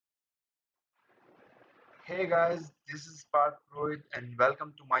Hey guys, this is Parth Rohit and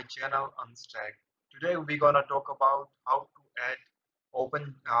welcome to my channel Unstack. Today we're gonna talk about how to add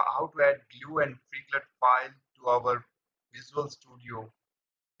glue and freeglut file to our Visual Studio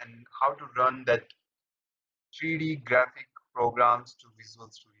and how to run that 3D graphic programs to Visual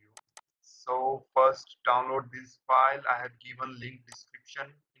Studio. So first download this file. I have given link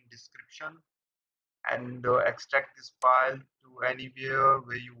description and extract this file to anywhere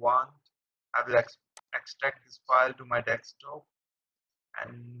where you want. I will extract this file to my desktop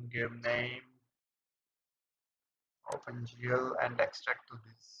and give name OpenGL and extract to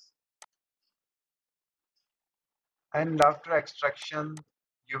this. And after extraction,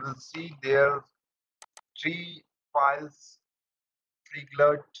 you will see there three files,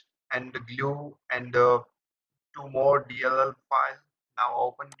 FreeGlut and glue and two more DLL file. Now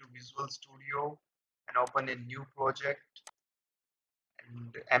open to Visual Studio and open a new project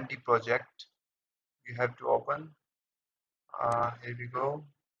and empty project. You have to open. Here we go.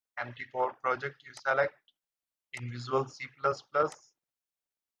 Empty project. You select in Visual C++.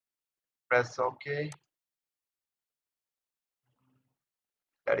 Press OK.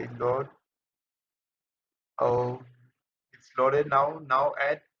 Let it load. Oh, it's loaded now. Now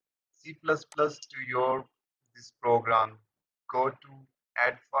add C++ to your this program. Go to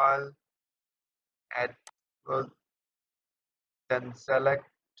add file, add well, then select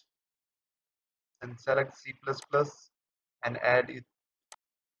C++ and add it.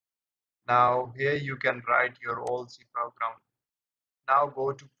 Now here you can write your old C program. Now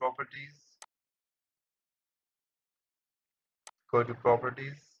go to properties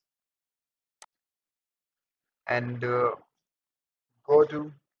and go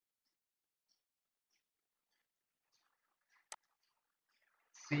to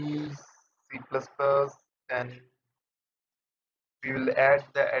C++, then we will add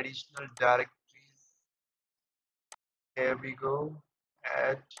the additional directories. Here we go,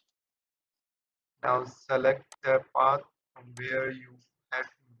 add. Now select the path from where you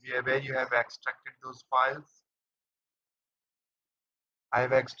have extracted those files. I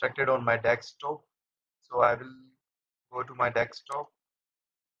have extracted on my desktop, so I will go to my desktop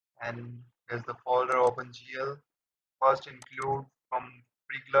and there's the folder OpenGL. First include from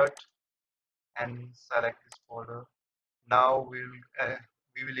FreeGlut and select this folder. Now we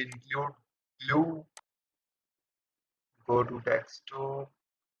will include glue. Go to desktop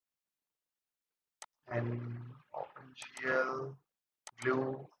and OpenGL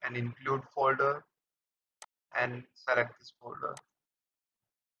glue and include folder and select this folder.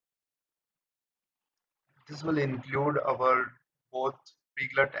 This will include our both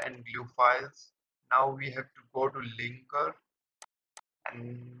preglut and glue files. Now we have to go to linker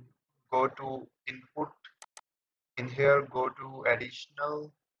and go to input. In here, go to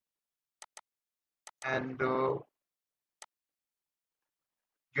additional and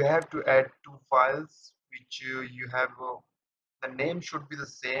you have to add two files which you have. The name should be the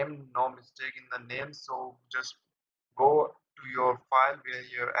same, no mistake in the name. So just go to your file where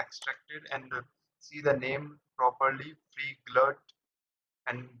you extracted and see the name properly, free glut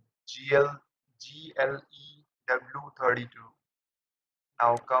and GLEW32.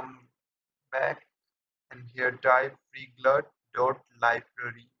 Now come back and here type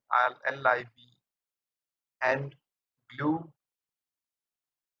freeglut.library lib and glue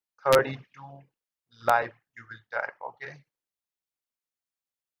 32 lib you will type. Okay,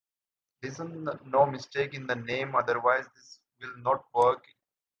 listen, no mistake in the name, otherwise this will not work.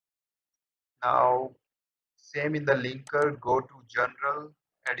 Now same in the linker, go to general,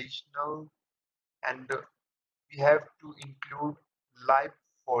 additional, and we have to include lib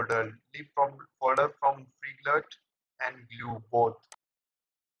folder from freeglut and glue both.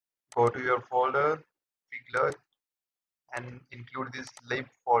 Go to your folder freeglut and include this lib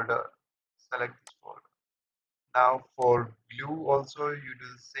folder. Select this folder. Now for glue also you do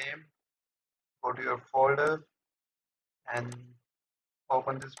the same. Go to your folder and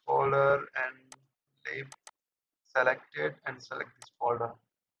open this folder and lib selected and select this folder.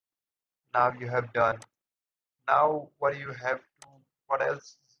 Now you have done. Now what else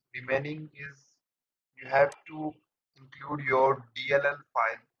is remaining is you have to include your DLL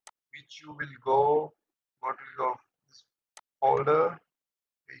file, which you will go to your this folder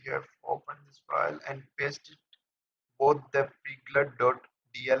where you have opened this file and paste it both the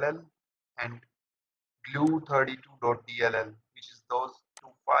preglut.dll and glue32.dll, which is those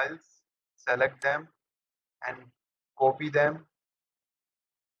two files. Select them and copy them.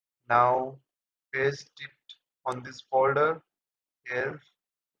 Now paste it on this folder here.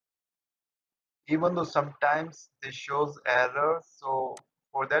 Even though sometimes this shows error, so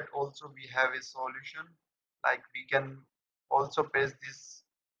for that also we have a solution. Like we can also paste this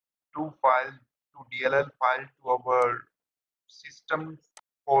two file to DLL file to our system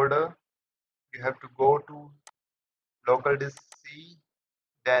folder. You have to go to local disk C,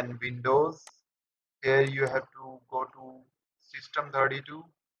 then Windows. Here you have to go to system32.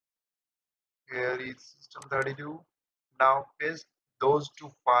 Here is system32. Now paste those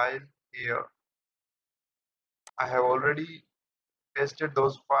two files here. I have already pasted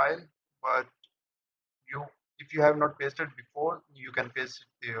those files, but you if you have not pasted before, you can paste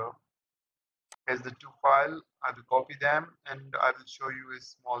it there. Paste the two files. I will copy them and I will show you a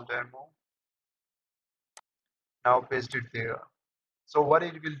small demo. Now paste it there. So what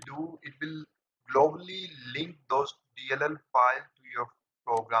it will do, it will globally link those DLL files to your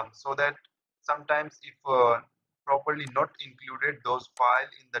program, so that sometimes if properly not included those files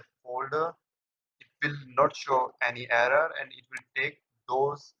in that folder, it will not show any error, and it will take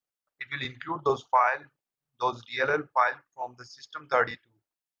those, it will include those files, those DLL files from the system32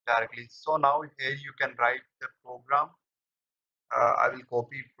 directly. So now here you can write the program. I will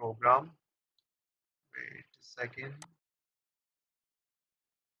copy program. Wait a second.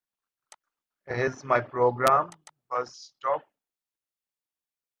 Here's my program. First stop.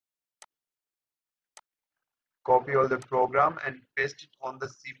 Copy all the program and paste it on the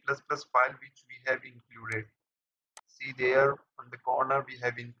C++ file which we have included. See there on the corner we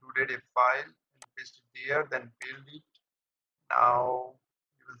have included a file and paste it there, then build it. Now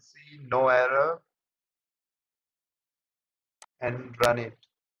you will see no error and run it.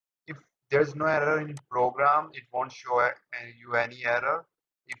 If there's no error in program, it won't show you any error.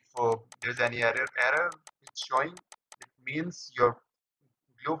 If there's any error it's showing, it means your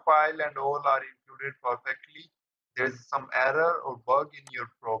glue file and all are included perfectly. There's some error or bug in your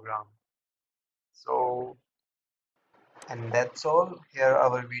program. So, and that's all. Here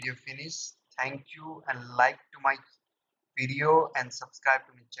our video finished. Thank you, and like to my video and subscribe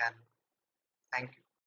to my channel. Thank you.